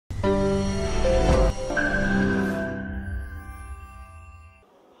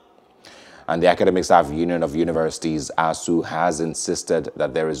And the Academic Staff Union of Universities, ASUU, has insisted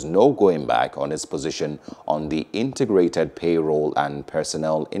that there is no going back on its position on the integrated payroll and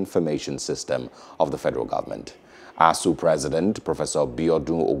personnel information system of the federal government. ASUU President Professor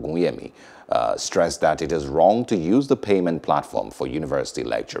Biodun Ogunyemi stressed that it is wrong to use the payment platform for university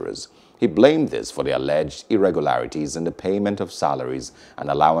lecturers. He blamed this for the alleged irregularities in the payment of salaries and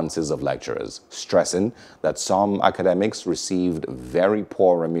allowances of lecturers, stressing that some academics received very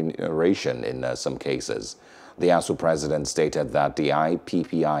poor remuneration in some cases. The ASUU president stated that the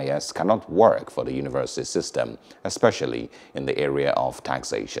IPPIS cannot work for the university system, especially in the area of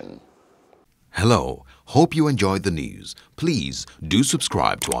taxation. Hello, hope you enjoyed the news. Please do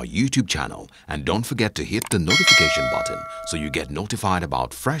subscribe to our YouTube channel and don't forget to hit the notification button so you get notified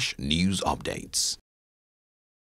about fresh news updates.